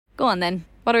Go on then.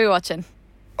 What are we watching?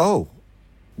 Oh,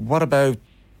 what about...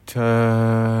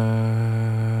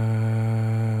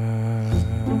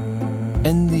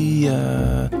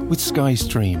 with Sky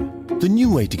Stream, the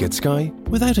new way to get Sky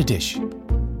without a dish.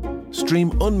 Stream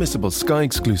unmissable Sky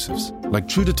exclusives like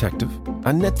True Detective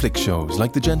and Netflix shows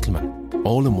like The Gentleman,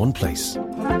 all in one place.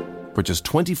 For just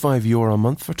 €25 a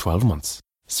month for 12 months.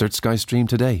 Search Sky Stream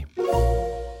today.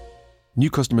 New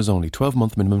customers only.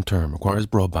 12-month minimum term. Requires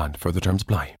broadband. Further terms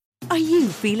apply. Are you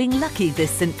feeling lucky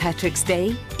this St. Patrick's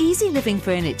Day? Easy Living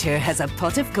Furniture has a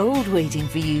pot of gold waiting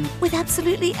for you with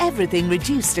absolutely everything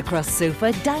reduced across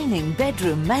sofa, dining,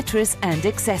 bedroom, mattress and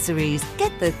accessories.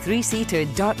 Get the 3-seater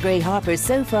dark grey Harper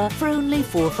sofa for only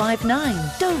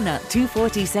 $459. Donut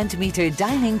 240cm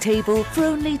dining table for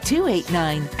only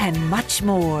 $289 and much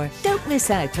more. Don't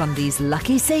miss out on these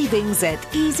lucky savings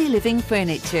at Easy Living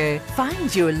Furniture.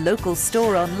 Find your local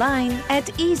store online at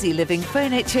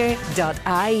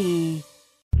easylivingfurniture.ie.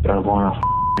 You're gonna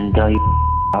die,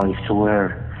 I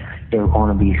swear. You're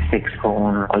gonna be 6 foot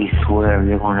under. I swear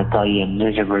you're gonna die a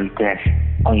miserable death.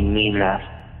 I mean that.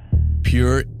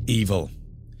 Pure evil.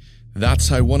 That's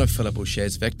how one of Philip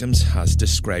O'Shea's victims has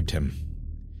described him.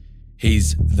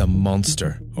 He's the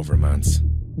monster of romance.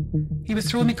 He was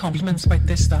throwing me compliments about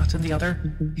this, that and the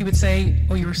other. He would say,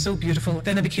 "Oh, you were so beautiful."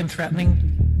 Then it became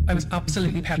threatening. I was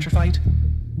absolutely petrified.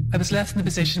 I was left in the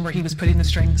position where he was putting the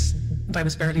strings and I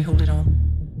was barely holding on.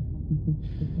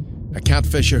 A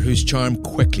catfisher whose charm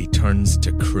quickly turns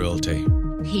to cruelty.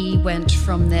 He went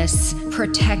from this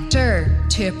protector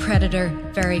to a predator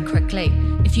very quickly.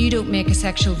 If you don't make a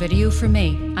sexual video for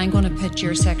me, I'm going to put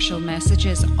your sexual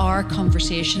messages, our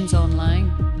conversations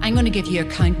online. I'm going to give you a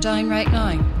countdown right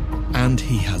now. And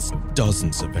he has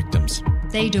dozens of victims.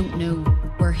 They don't know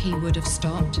where he would have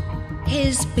stopped.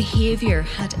 His behaviour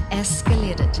had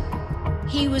escalated.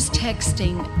 He was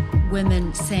texting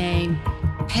women saying,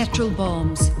 "Petrol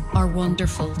bombs are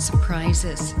wonderful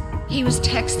surprises." He was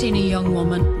texting a young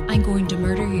woman, "I'm going to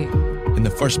murder you." In the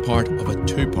first part of a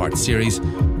 2-part series,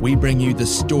 we bring you the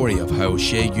story of how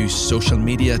O'Shea used social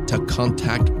media to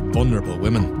contact vulnerable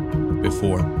women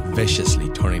before viciously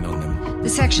turning on them. The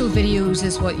sexual videos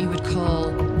is what you would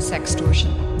call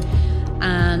sextortion.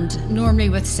 And normally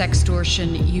with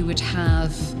sextortion, you would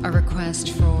have a request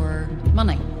for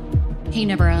money. He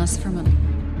never asked for money.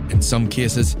 In some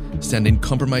cases, sending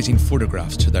compromising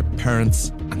photographs to their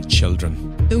parents and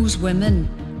children. Those women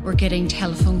were getting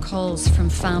telephone calls from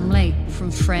family, from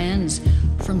friends,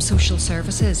 from social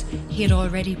services. He had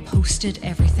already posted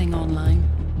everything online.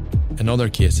 In other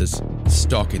cases,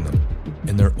 stalking them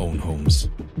in their own homes.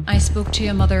 I spoke to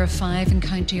a mother of 5 in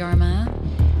County Armagh.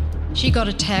 She got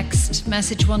a text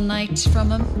message one night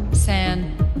from him saying,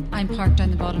 "I'm parked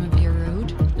down the bottom of your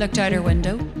road." Looked out her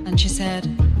window and she said,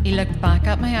 "He looked back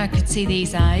at me, I could see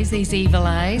these eyes, these evil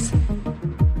eyes."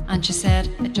 And she said,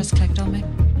 "It just clicked on me."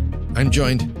 I'm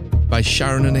joined by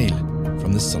Sharon O'Neill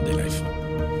from The Sunday Life.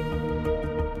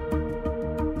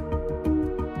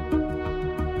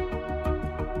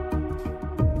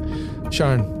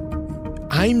 Sharon,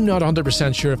 I'm not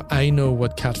 100% sure if I know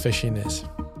what catfishing is.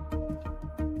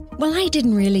 Well, I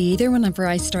didn't really either whenever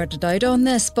I started out on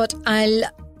this, but I'll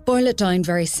boil it down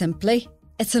very simply.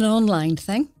 It's an online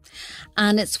thing.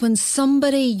 And it's when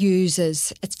somebody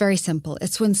uses, it's very simple,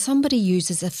 it's when somebody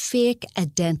uses a fake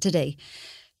identity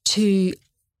to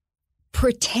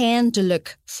pretend to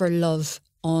look for love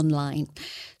online.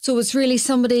 So it's really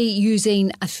somebody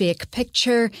using a fake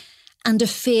picture and a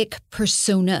fake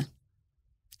persona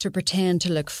to pretend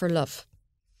to look for love.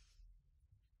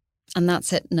 And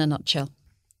that's it in a nutshell.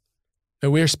 Now,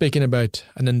 we're speaking about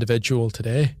an individual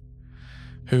today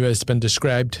who has been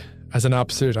described as an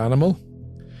absolute animal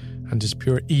and is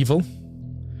pure evil.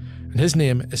 And his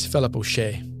name is Philip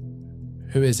O'Shea.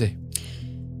 Who is he?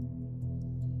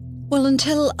 Well,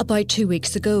 until about 2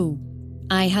 weeks ago,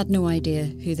 I had no idea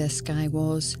who this guy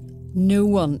was. No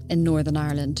one in Northern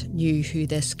Ireland knew who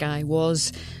this guy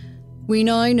was. We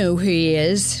now know who he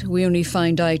is. We only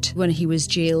found out when he was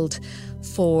jailed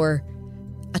for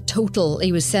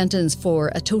he was sentenced for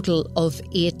a total of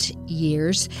 8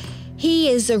 years. He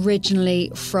is originally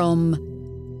from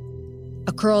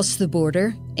across the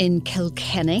border in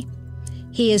Kilkenny.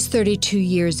 He is 32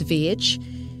 years of age.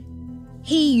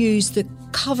 He used the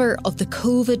cover of the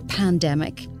COVID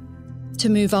pandemic to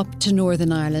move up to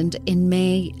Northern Ireland in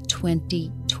May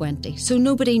 2020. So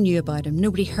nobody knew about him.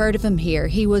 Nobody heard of him here.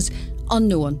 He was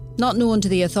unknown, not known to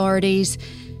the authorities.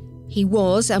 He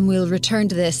was, and we'll return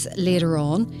to this later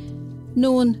on,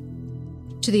 known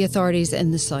to the authorities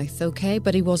in the south, okay?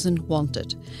 But he wasn't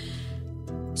wanted.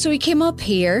 So he came up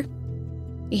here.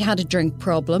 He had a drink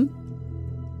problem.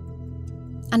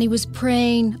 and he was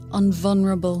preying on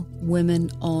vulnerable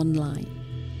women online.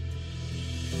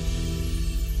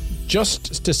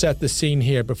 Just to set the scene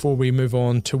here before we move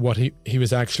on to what he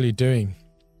was actually doing.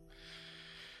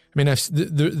 I mean,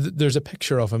 there's a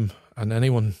picture of him, and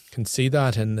anyone can see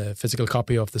that in the physical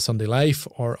copy of the Sunday Life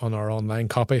or on our online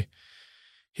copy.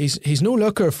 He's no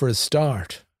looker for a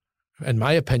start, in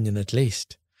my opinion at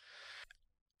least.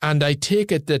 And I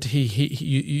take it that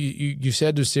you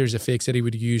said there's a series of fakes that he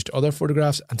would have used other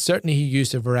photographs, and certainly he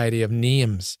used a variety of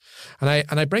names. And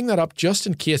I bring that up just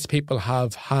in case people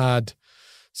have had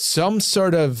some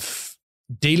sort of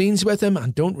dealings with him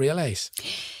and don't realise.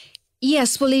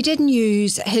 Yes, well, he didn't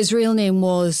use, his real name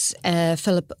was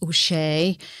Philip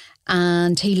O'Shea,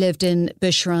 and he lived in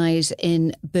Bushrise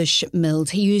in Bushmills.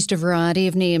 He used a variety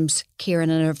of names, Kieran,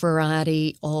 and a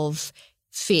variety of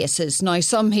faces. Now,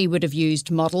 some he would have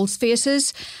used models'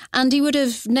 faces, and he would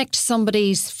have nicked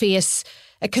somebody's face.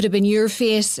 It could have been your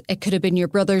face, it could have been your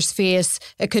brother's face,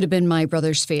 it could have been my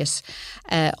brother's face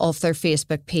off their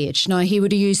Facebook page. Now, he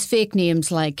would have used fake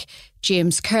names like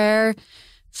James Kerr,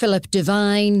 Philip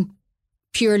Devine,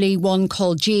 purely one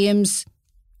called James,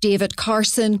 David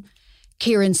Carson,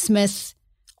 Kieran Smith,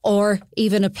 or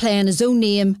even a play on his own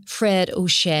name, Fred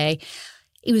O'Shea.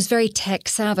 He was very tech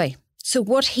savvy. So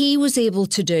what he was able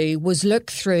to do was look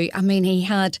through, I mean,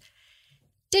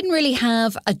 didn't really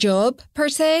have a job per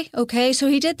se, okay? So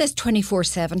he did this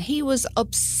 24/7. He was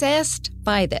obsessed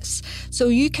by this. So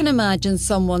you can imagine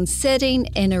someone sitting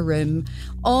in a room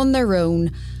on their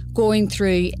own, going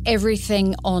through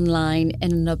everything online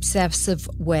in an obsessive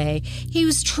way. He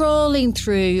was trawling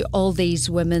through all these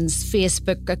women's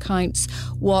Facebook accounts,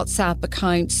 WhatsApp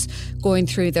accounts, going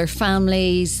through their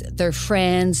families, their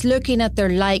friends, looking at their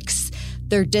likes,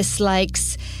 their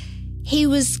dislikes. He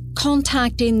was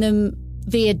contacting them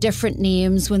via different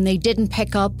names. When they didn't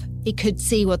pick up, he could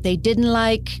see what they didn't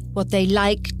like, what they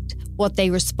liked, what they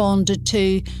responded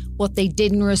to, what they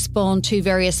didn't respond to,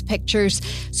 various pictures.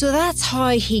 So that's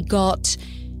how he got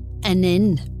an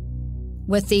in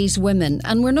with these women.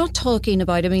 And we're not talking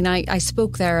about, I mean, I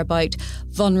spoke there about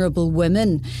vulnerable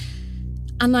women.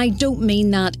 And I don't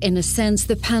mean that in a sense.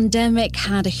 The pandemic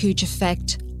had a huge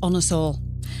effect on us all.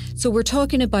 So we're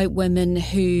talking about women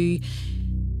who,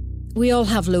 we all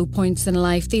have low points in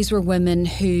life. These were women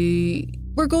who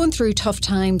were going through tough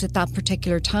times at that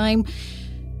particular time.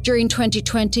 During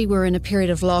 2020, we were in a period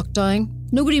of lockdown.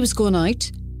 Nobody was going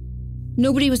out.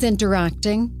 Nobody was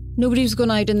interacting. Nobody was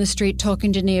going out in the street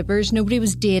talking to neighbours. Nobody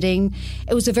was dating.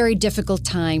 It was a very difficult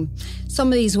time. Some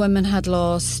of these women had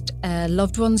lost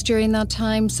loved ones during that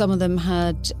time. Some of them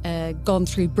had gone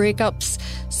through breakups.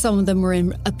 Some of them were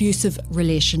in abusive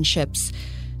relationships.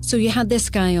 So you had this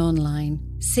guy online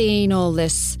seeing all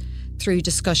this through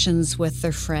discussions with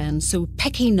their friends. So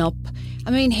picking up, I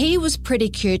mean, he was pretty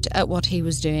cute at what he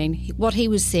was doing, what he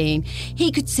was seeing.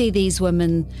 He could see these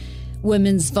women's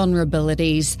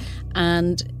vulnerabilities,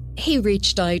 and he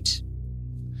reached out.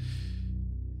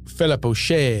 Philip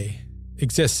O'Shea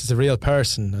exists as a real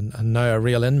person and now a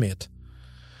real inmate.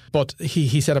 But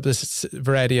he set up this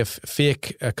variety of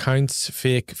fake accounts,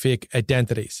 fake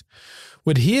identities.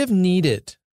 Would he have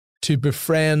needed to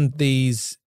befriend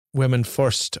these women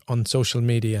first on social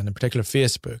media, and in particular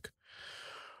Facebook?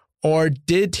 Or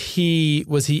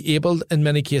was he able in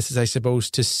many cases, I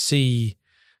suppose, to see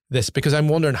this? Because I'm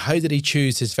wondering, how did he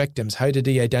choose his victims? How did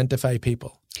he identify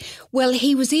people? Well,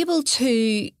 he was able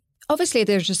to, obviously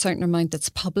there's a certain amount that's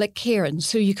public, Kieran,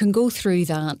 so you can go through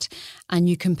that and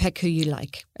you can pick who you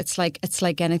like. It's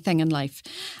like anything in life.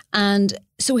 And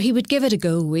so he would give it a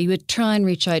go. He would try and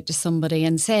reach out to somebody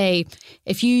and say,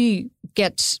 if you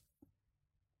get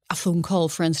a phone call,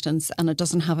 for instance, and it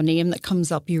doesn't have a name that comes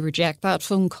up, you reject that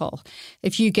phone call.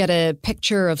 If you get a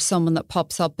picture of someone that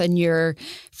pops up in your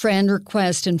friend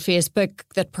request in Facebook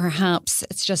that perhaps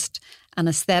it's just an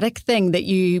aesthetic thing that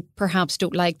you perhaps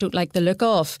don't like the look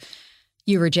of,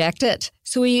 you reject it.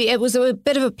 So it was a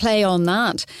bit of a play on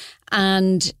that.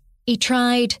 And he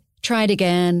tried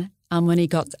again, and when he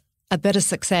got a bit of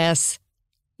success,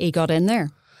 he got in there.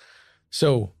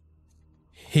 So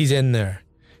he's in there.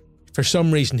 For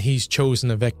some reason, he's chosen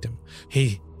a victim.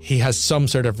 He has some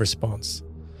sort of response.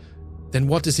 Then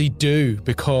what does he do?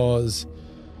 Because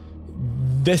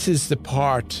this is the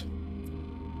part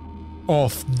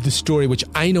of the story which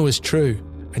I know is true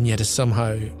and yet is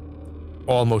somehow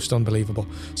almost unbelievable.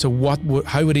 So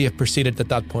how would he have proceeded at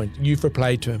that point? You've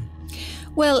replied to him.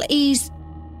 Well, he's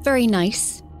very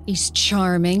nice. He's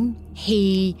charming.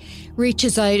 He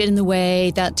reaches out in the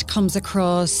way that comes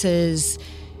across as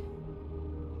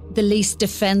the least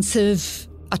defensive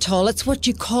at all. It's what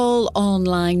you call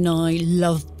online now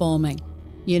love bombing.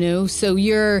 you know. So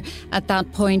you're at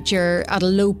that point, you're at a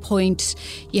low point.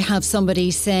 You have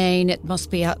somebody saying it must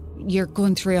be you're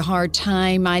going through a hard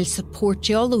time. I'll support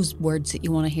you. All those words that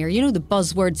you want to hear, you know, the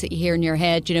buzzwords that you hear in your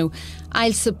head, you know,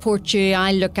 I'll support you.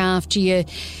 I'll look after you.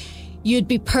 You'd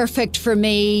be perfect for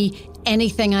me.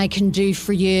 Anything I can do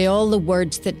for you. All the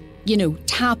words that, you know,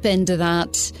 tap into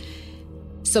that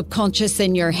subconscious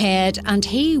in your head. And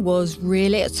he was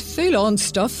really, it's full on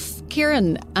stuff,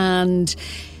 Kieran, and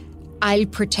I'll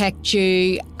protect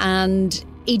you. And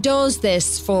he does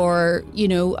this for, you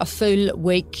know, a full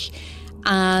week.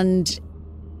 And,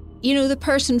 you know, the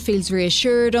person feels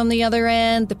reassured on the other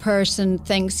end. The person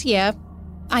thinks, yeah,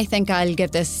 I think I'll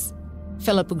give this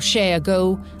Philip O'Shea a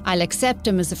go. I'll accept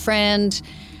him as a friend.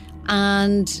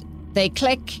 And they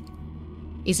click.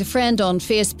 He's a friend on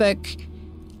Facebook.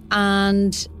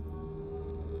 And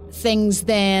things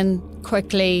then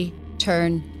quickly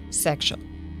turn sexual.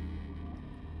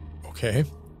 Okay.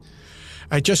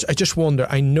 I just wonder,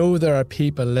 I know there are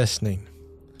people listening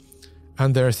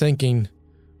and they're thinking,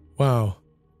 wow,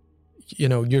 you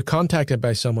know, you're contacted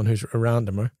by someone who's a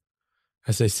randomer,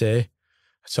 as they say,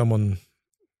 someone,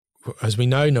 as we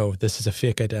now know, this is a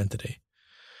fake identity,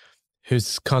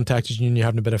 who's contacted you and you're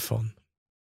having a bit of fun.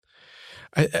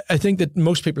 I think that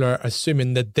most people are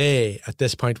assuming that they, at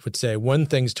this point, would say when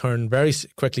things turn very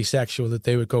quickly sexual, that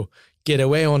they would go, get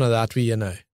away on that with you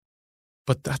now.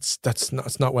 But that's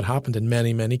not what happened in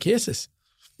many, many cases.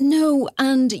 No,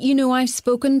 and, you know, I've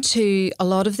spoken to a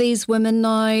lot of these women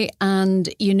now and,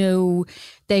 you know,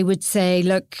 they would say,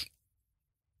 look,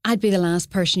 I'd be the last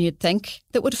person you'd think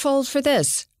that would fall for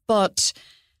this. But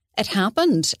it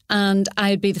happened. And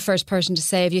I'd be the first person to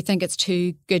say, if you think it's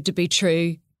too good to be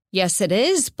true, yes, it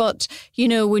is. But, you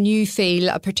know, when you feel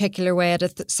a particular way at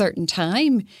a certain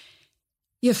time,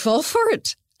 you fall for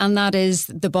it. And that is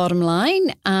the bottom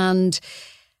line. And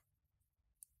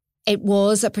it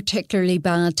was a particularly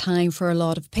bad time for a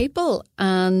lot of people.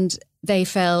 And they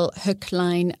fell hook,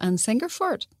 line and sinker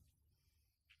for it.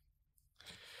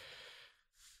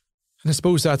 And I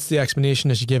suppose that's the explanation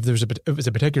that you give. It was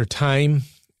a particular time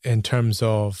in terms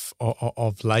of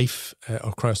life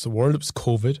across the world. It was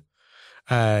COVID.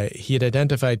 He had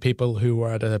identified people who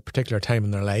were at a particular time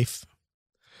in their life.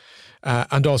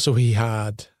 And also he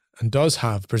had, and does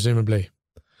have, presumably,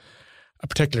 a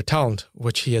particular talent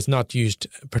which he has not used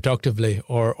productively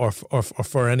or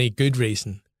for any good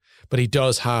reason. But he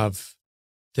does have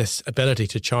this ability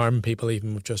to charm people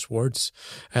even with just words.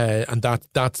 And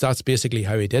that's basically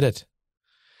how he did it.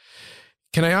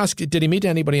 Can I ask, did he meet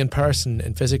anybody in person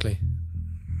and physically?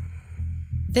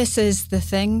 This is the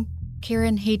thing,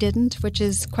 Kieran, he didn't, which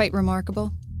is quite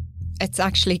remarkable. It's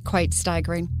actually quite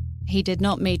staggering. He did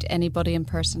not meet anybody in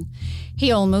person. He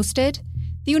almost did.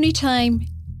 The only time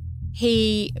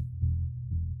he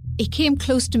came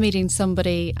close to meeting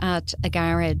somebody at a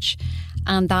garage,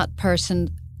 and that person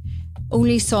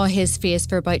only saw his face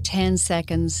for about 10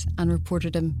 seconds and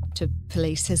reported him to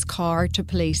police, his car to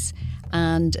police.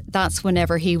 And that's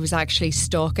whenever he was actually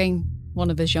stalking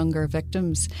one of his younger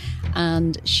victims.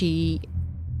 And she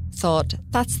thought,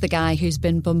 that's the guy who's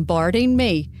been bombarding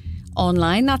me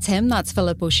online. That's him. That's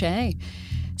Philip O'Shea.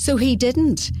 So he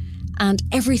didn't. And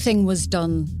everything was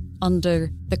done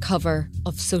under the cover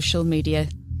of social media.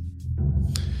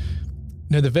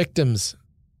 Now, the victims,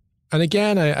 and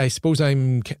again, I suppose I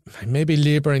may be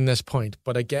labouring this point,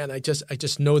 but again, I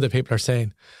just know that people are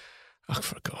saying, oh,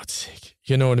 for God's sake,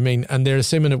 you know what I mean? And they're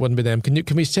assuming it wouldn't be them.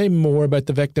 Can we say more about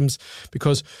the victims?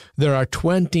 Because there are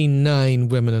 29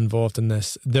 women involved in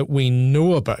this that we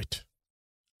know about.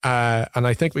 And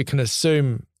I think we can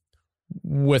assume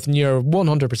with near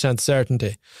 100%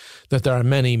 certainty that there are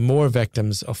many more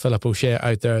victims of Philip O'Shea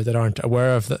out there that aren't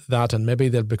aware of that, and maybe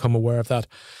they'll become aware of that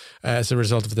as a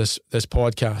result of this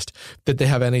podcast. Did they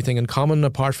have anything in common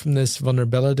apart from this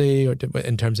vulnerability, or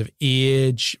in terms of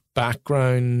age,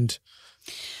 background?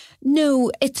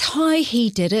 No, it's how he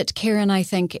did it, Kieran, I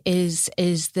think is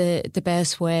the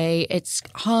best way. It's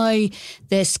how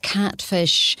this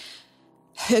catfish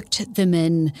hooked them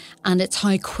in, and it's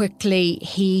how quickly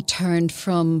he turned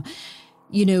from,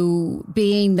 you know,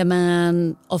 being the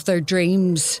man of their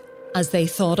dreams as they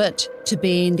thought it, to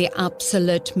being the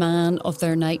absolute man of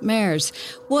their nightmares.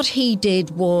 What he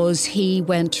did was he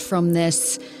went from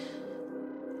this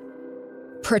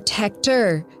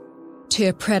protector to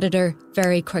a predator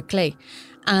very quickly,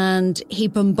 and he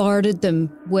bombarded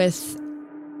them with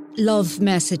love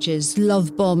messages,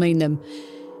 love bombing them.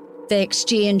 They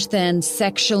exchanged then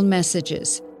sexual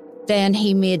messages. Then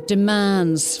he made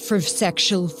demands for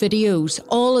sexual videos.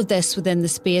 All of this within the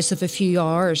space of a few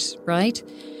hours, right?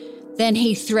 Then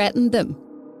he threatened them.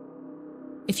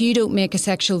 if you don't make a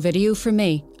sexual video for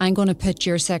me, I'm going to put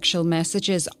your sexual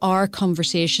messages, our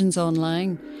conversations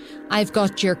online. I've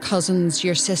got your cousins,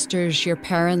 your sisters, your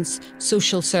parents,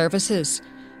 social services.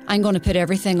 I'm going to put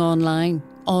everything online,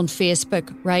 on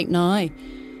Facebook right now.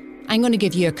 I'm going to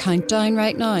give you a countdown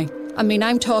right now. I mean,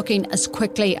 I'm talking as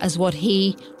quickly as what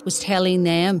he was telling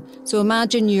them. So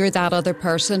imagine you're that other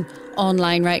person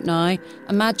online right now.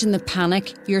 Imagine the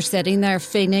panic. You're sitting there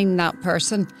feeling that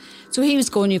person. So he was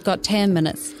going, you've got 10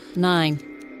 minutes.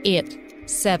 9, 8,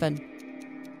 7.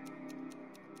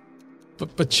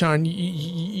 But Sharon,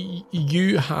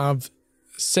 you have,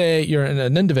 say you're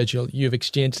an individual, you've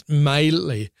exchanged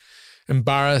mildly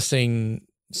embarrassing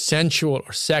sensual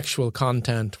or sexual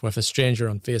content with a stranger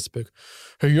on Facebook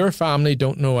who your family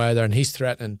don't know either, and he's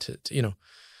threatening to you know.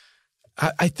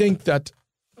 I think that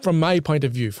from my point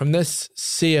of view, from this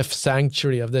safe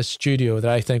sanctuary of this studio,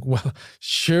 that I think, well,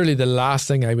 surely the last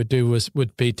thing I would do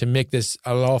would be to make this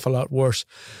an awful lot worse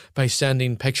by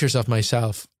sending pictures of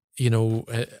myself, you know,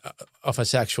 of a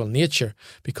sexual nature,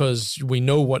 because we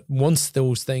know what, once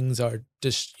those things are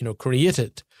just, you know,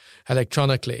 created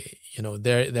electronically, you know,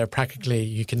 they're practically,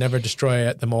 you can never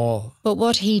destroy them all. But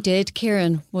what he did,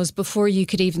 Kieran, was before you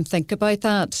could even think about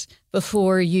that,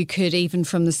 before you could even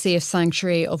from the safe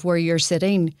sanctuary of where you're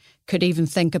sitting, could even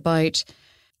think about,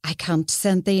 I can't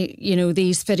send these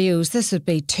videos. This would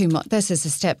be too much. This is a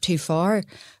step too far.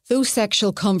 Those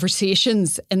sexual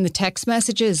conversations in the text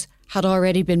messages had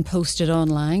already been posted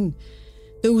online.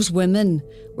 Those women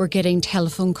were getting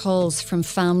telephone calls from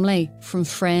family, from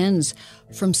friends,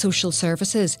 from social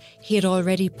services. He had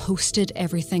already posted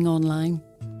everything online.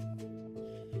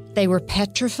 They were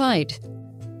petrified.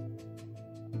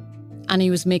 And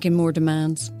he was making more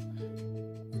demands.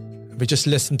 We just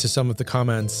listened to some of the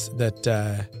comments that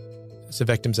the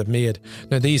victims have made.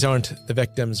 Now, these aren't the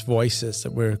victims' voices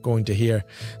that we're going to hear.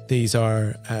 These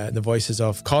are the voices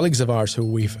of colleagues of ours who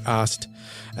we've asked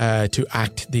to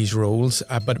act these roles.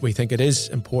 But we think it is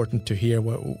important to hear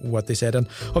what they said. And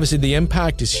obviously the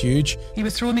impact is huge. He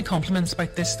was throwing me compliments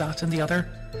about this, that and the other.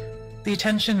 The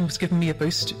attention was giving me a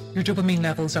boost. Your dopamine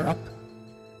levels are up.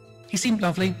 He seemed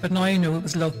lovely, but now I know it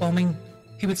was love bombing.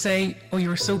 He would say, oh,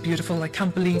 you're so beautiful, I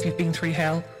can't believe you've been through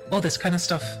hell, all this kind of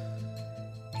stuff.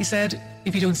 He said,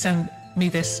 if you don't send me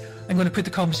this, I'm going to put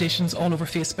the conversations all over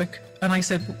Facebook. And I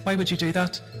said, why would you do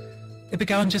that? It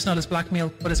began just not as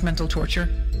blackmail, but as mental torture.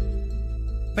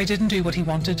 If I didn't do what he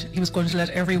wanted, he was going to let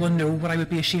everyone know what I would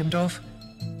be ashamed of.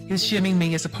 He was shaming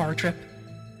me as a power trip.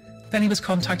 Then he was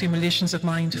contacting relations of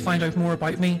mine to find out more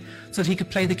about me so that he could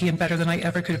play the game better than I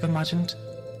ever could have imagined.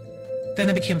 Then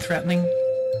it became threatening.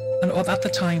 And at the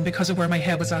time, because of where my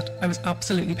head was at, I was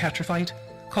absolutely petrified,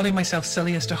 calling myself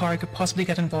silly as to how I could possibly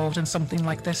get involved in something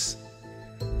like this.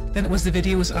 Then it was the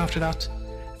videos after that.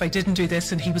 If I didn't do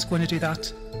this, and he was going to do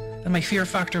that. And my fear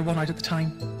factor won out at the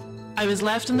time. I was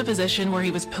left in the position where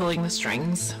he was pulling the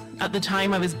strings. At the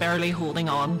time, I was barely holding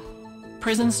on.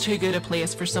 Prison's too good a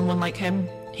place for someone like him.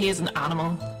 He is an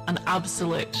animal, an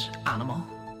absolute animal.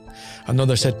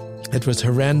 Another said, it was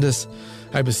horrendous.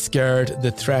 I was scared.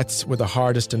 The threats were the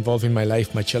hardest involving my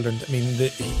life, my children. I mean,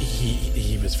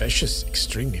 he was vicious,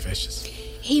 extremely vicious.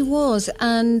 He was,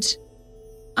 and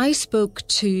I spoke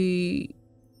to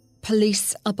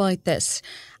police about this,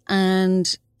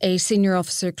 and a senior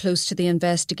officer close to the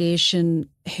investigation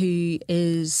who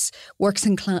works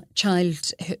in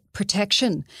child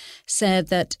protection said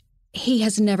that he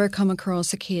has never come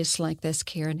across a case like this,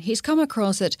 Kieran. He's come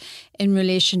across it in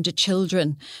relation to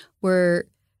children where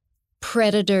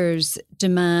predators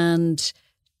demand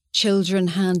children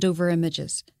hand over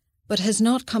images, but has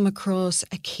not come across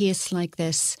a case like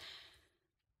this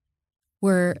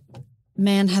where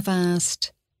men have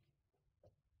asked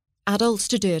adults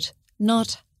to do it,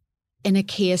 not in a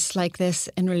case like this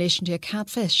in relation to a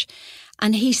catfish.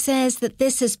 And he says that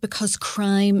this is because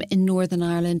crime in Northern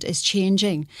Ireland is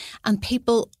changing and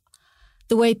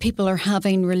the way people are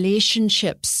having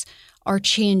relationships are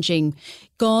changing.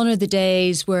 Gone are the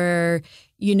days where,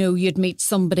 you know, you'd meet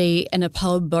somebody in a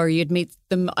pub or you'd meet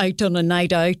them out on a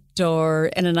night out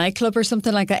or in a nightclub or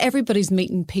something like that. Everybody's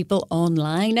meeting people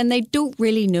online and they don't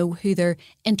really know who they're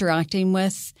interacting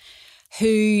with, who,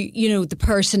 you know, the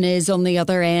person is on the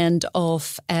other end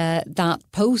of that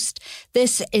post.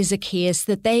 This is a case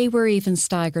that they were even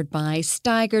staggered by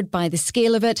the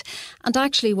scale of it. And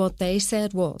actually what they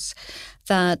said was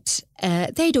that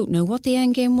they don't know what the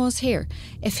end game was here.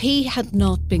 If he had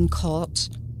not been caught,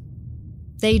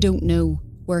 they don't know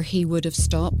where he would have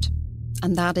stopped.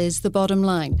 And that is the bottom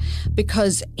line.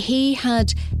 Because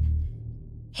his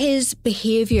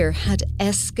behaviour had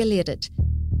escalated.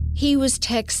 He was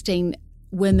texting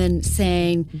women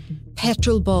saying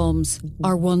petrol bombs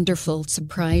are wonderful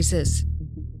surprises.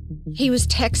 He was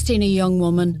texting a young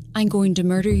woman, "I'm going to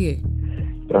murder you."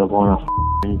 "You're gonna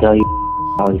f***ing die,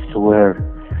 I swear.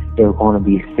 You're gonna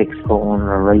be 6 foot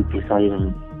under right beside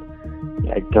him.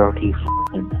 You dirty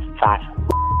f***ing fat.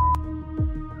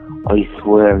 I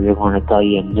swear you're gonna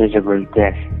die a miserable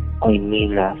death. I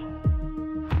mean that."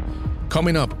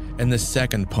 Coming up in the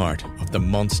second part of the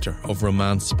Monster of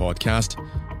Romance podcast,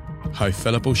 how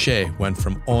Philip O'Shea went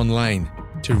from online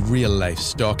to real life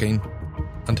stalking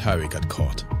and how he got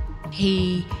caught.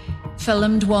 He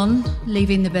filmed one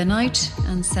leaving the bin out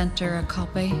and sent her a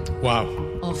copy Wow.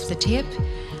 of the tape.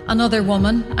 Another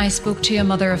woman, I spoke to, a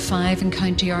mother of 5 in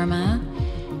County Armagh.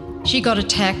 She got a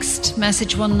text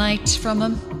message one night from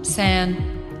him saying,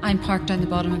 "I'm parked down the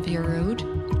bottom of your road."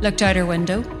 Looked out her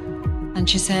window and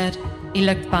she said, "He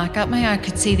looked back at me, I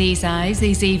could see these eyes,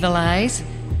 these evil eyes."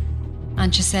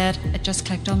 And she said, "It just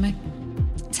clicked on me.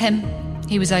 It's him.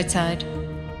 He was outside."